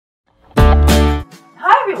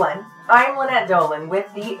everyone, I'm Lynette Dolan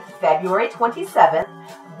with the February 27th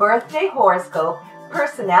Birthday Horoscope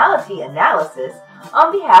Personality Analysis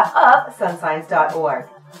on behalf of sunsigns.org.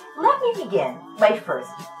 Let me begin by first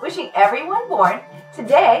wishing everyone born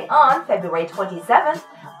today on February 27th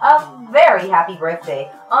a very happy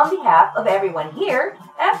birthday on behalf of everyone here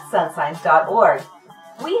at sunsigns.org.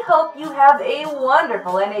 We hope you have a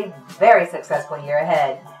wonderful and a very successful year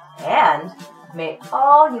ahead, and may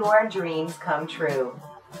all your dreams come true.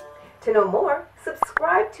 To know more,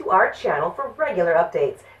 subscribe to our channel for regular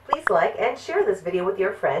updates. Please like and share this video with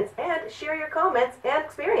your friends and share your comments and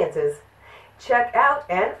experiences. Check out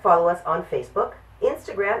and follow us on Facebook,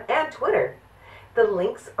 Instagram, and Twitter. The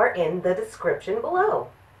links are in the description below.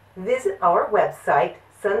 Visit our website,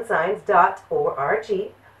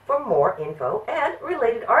 sunsigns.org, for more info and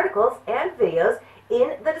related articles and videos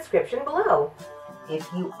in the description below. If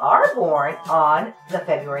you are born on the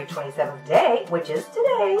February 27th day, which is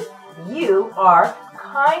today, you are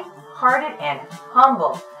kind-hearted and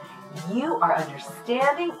humble. You are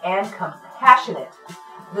understanding and compassionate.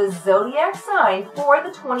 The zodiac sign for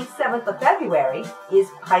the 27th of February is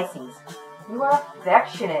Pisces. You are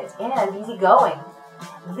affectionate and easygoing.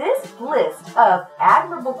 This list of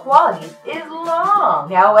admirable qualities is long.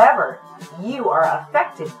 However, you are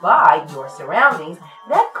affected by your surroundings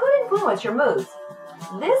that could influence your moods.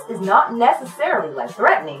 This is not necessarily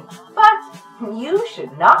life-threatening, but you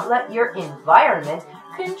should not let your environment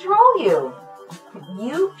control you.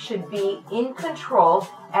 You should be in control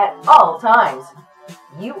at all times.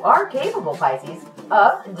 You are capable, Pisces,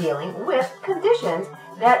 of dealing with conditions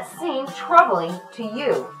that seem troubling to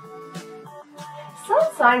you.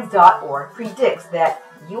 Sunsigns.org predicts that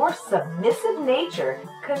your submissive nature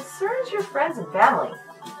concerns your friends and family.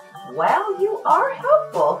 While you are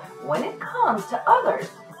helpful when it comes to others,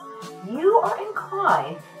 you are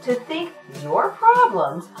inclined to think your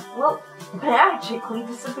problems will magically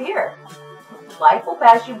disappear. Life will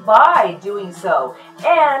pass you by doing so,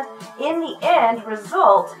 and in the end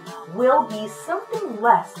result will be something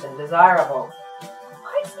less than desirable.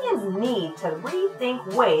 Pisceans need to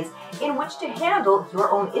rethink ways in which to handle your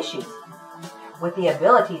own issues. With the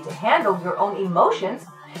ability to handle your own emotions,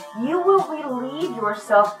 you will relieve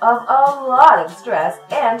yourself of a lot of stress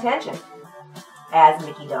and tension. As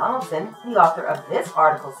Mickey Donaldson, the author of this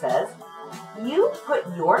article, says, you put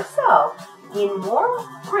yourself in more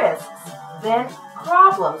risks than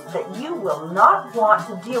problems that you will not want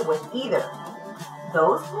to deal with either.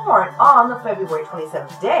 Those born on the February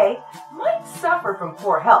 27th day might suffer from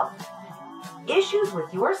poor health. Issues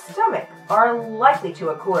with your stomach are likely to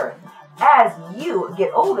occur. As you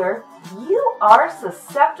get older, you are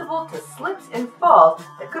susceptible to slips and falls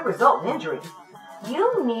that could result in injury.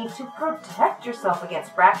 You need to protect yourself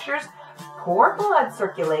against fractures, poor blood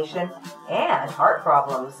circulation, and heart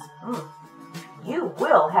problems. You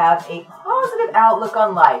will have a positive outlook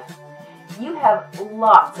on life. You have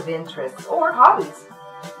lots of interests or hobbies.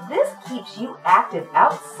 This keeps you active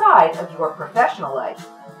outside of your professional life.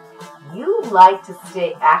 You like to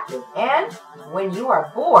stay active, and when you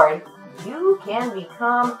are bored, you can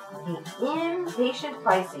become the impatient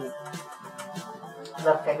Pisces.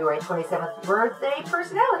 The February 27th birthday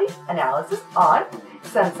personality analysis on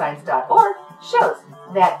sunsigns.org shows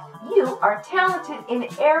that you are talented in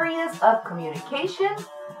areas of communication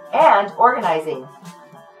and organizing.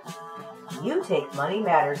 You take money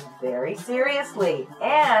matters very seriously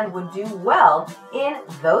and would do well in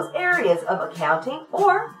those areas of accounting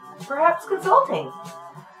or perhaps consulting.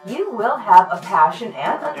 You will have a passion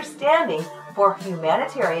and understanding for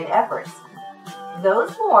humanitarian efforts.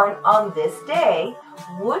 Those born on this day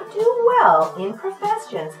would do well in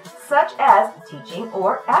professions such as teaching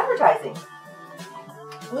or advertising.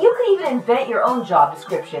 You can even invent your own job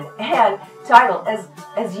description and title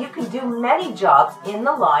as you can do many jobs in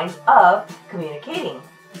the line of communicating.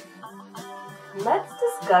 Let's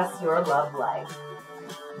discuss your love life.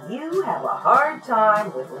 You have a hard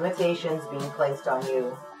time with limitations being placed on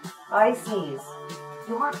you. Pisces,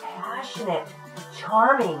 your passionate,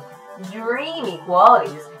 charming, dreamy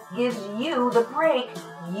qualities gives you the break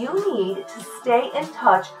you need to stay in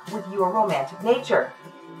touch with your romantic nature.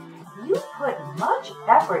 You put much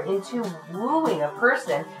effort into wooing a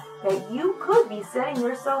person that you could be setting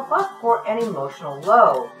yourself up for an emotional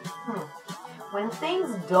low. When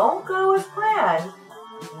things don't go as planned,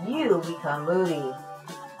 you become moody.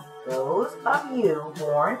 Those of you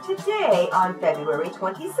born today on February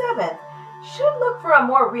 27th should look for a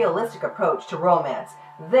more realistic approach to romance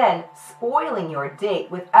than spoiling your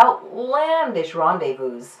date with outlandish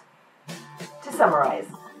rendezvous. To summarize,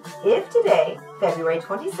 if today, February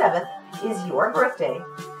 27th, is your birthday,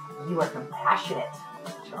 you are compassionate,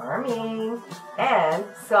 charming, and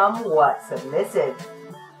somewhat submissive.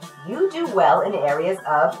 You do well in areas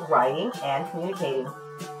of writing and communicating.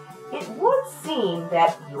 It would seem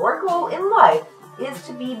that your goal in life is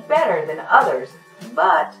to be better than others,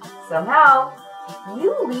 but somehow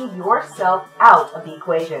you leave yourself out of the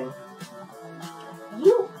equation.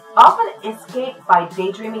 You often escape by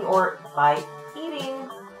daydreaming or by eating.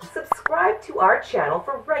 Subscribe to our channel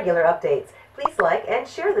for regular updates. Please like and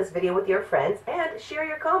share this video with your friends and share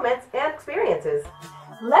your comments and experiences.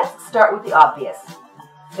 Let's start with the obvious.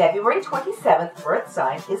 February 27th birth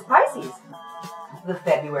sign is Pisces. The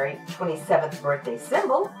February 27th birthday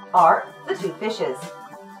symbol are the two fishes.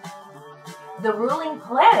 The ruling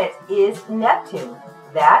planet is Neptune.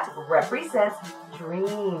 That represents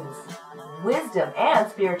dreams, wisdom,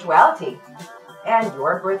 and spirituality. And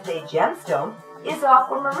your birthday gemstone is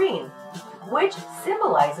aquamarine, which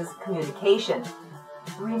symbolizes communication,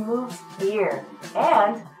 removes fear,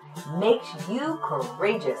 and makes you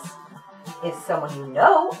courageous. If someone you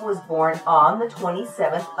know was born on the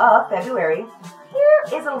 27th of February,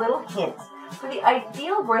 here is a little hint for the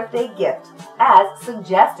ideal birthday gift as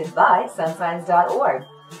suggested by sunsigns.org.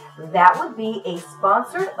 That would be a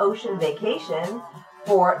sponsored ocean vacation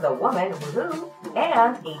for the woman, woohoo,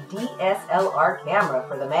 and a DSLR camera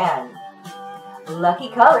for the man. Lucky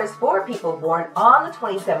colors for people born on the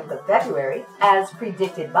 27th of February, as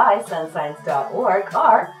predicted by sunsigns.org,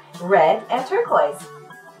 are red and turquoise.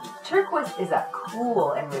 Turquoise is a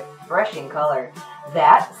cool and refreshing color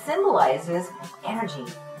that symbolizes energy,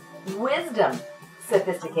 wisdom,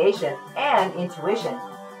 sophistication, and intuition,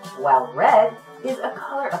 while red is a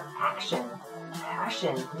color of action,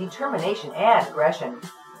 passion, determination, and aggression.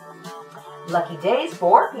 Lucky days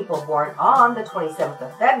for people born on the 27th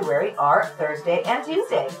of February are Thursday and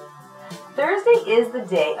Tuesday. Thursday is the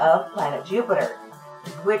day of planet Jupiter,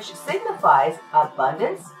 which signifies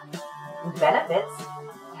abundance, benefits,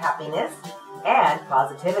 happiness, and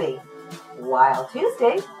positivity, while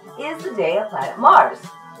Tuesday is the day of planet Mars,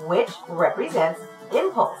 which represents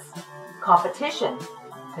impulse, competition,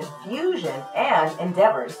 confusion, and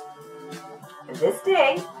endeavors. This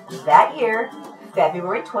day, that year,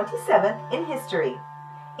 February 27th in history.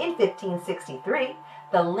 In 1563,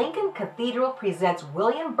 the Lincoln Cathedral presents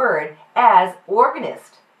William Byrd as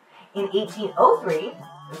organist. In 1803,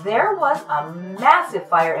 there was a massive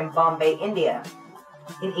fire in Bombay, India.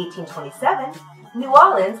 In 1827, New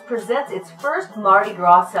Orleans presents its first Mardi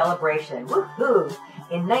Gras celebration. Woohoo!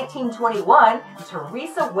 In 1921,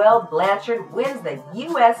 Teresa Weld Blanchard wins the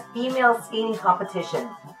U.S. female skating competition.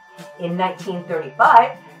 In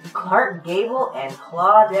 1935, Clark Gable and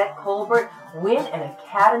Claudette Colbert win an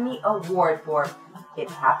Academy Award for It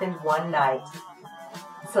Happened One Night.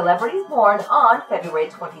 Celebrities born on February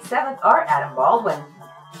 27th are Adam Baldwin,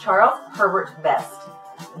 Charles Herbert Best,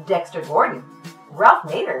 Dexter Gordon, Ralph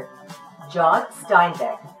Nader, John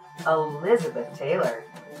Steinbeck, Elizabeth Taylor,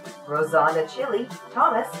 Rosanda Chili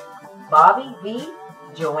Thomas, Bobby V,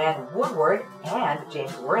 Joanne Woodward, and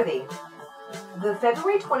James Worthy. The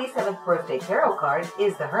February 27th birthday tarot card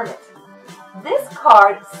is the Hermit. This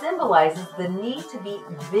card symbolizes the need to be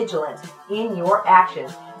vigilant in your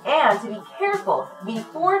actions and to be careful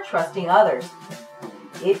before trusting others.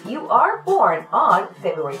 If you are born on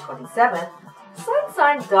February 27th,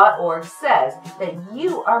 sunsigns.org says that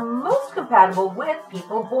you are most compatible with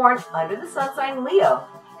people born under the sun sign Leo,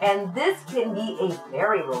 and this can be a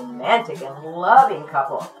very romantic and loving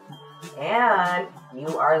couple. And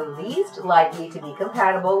you are least likely to be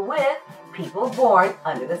compatible with people born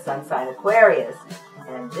under the sun sign Aquarius.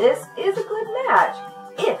 And this is a good match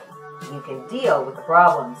if you can deal with the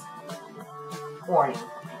problems. Warning: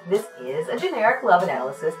 this is a generic love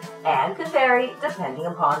analysis and could vary depending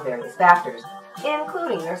upon various factors,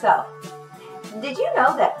 including yourself. Did you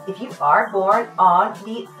know that if you are born on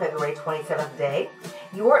the February 27th day,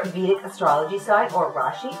 your Vedic astrology sign or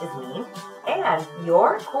Rashi is Meen, and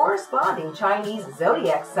your corresponding Chinese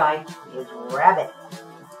zodiac sign is Rabbit?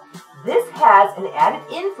 This has an added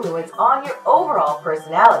influence on your overall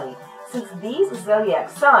personality, since these zodiac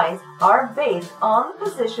signs are based on the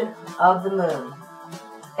position of the moon.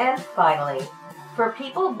 And finally, for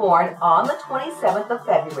people born on the 27th of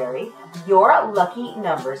February, your lucky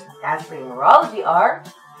numbers as per numerology are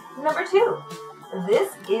number 2.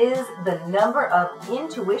 This is the number of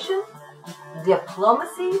intuition,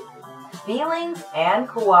 diplomacy, feelings, and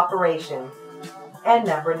cooperation. And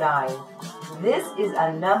number 9. This is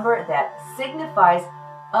a number that signifies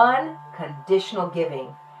unconditional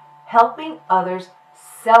giving, helping others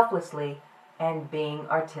selflessly, and being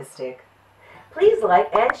artistic. Please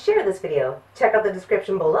like and share this video. Check out the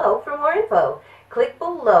description below for more info. Click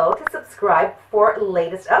below to subscribe for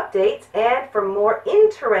latest updates and for more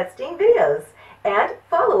interesting videos. And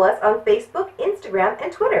follow us on Facebook, Instagram,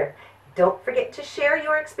 and Twitter. Don't forget to share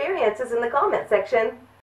your experiences in the comment section.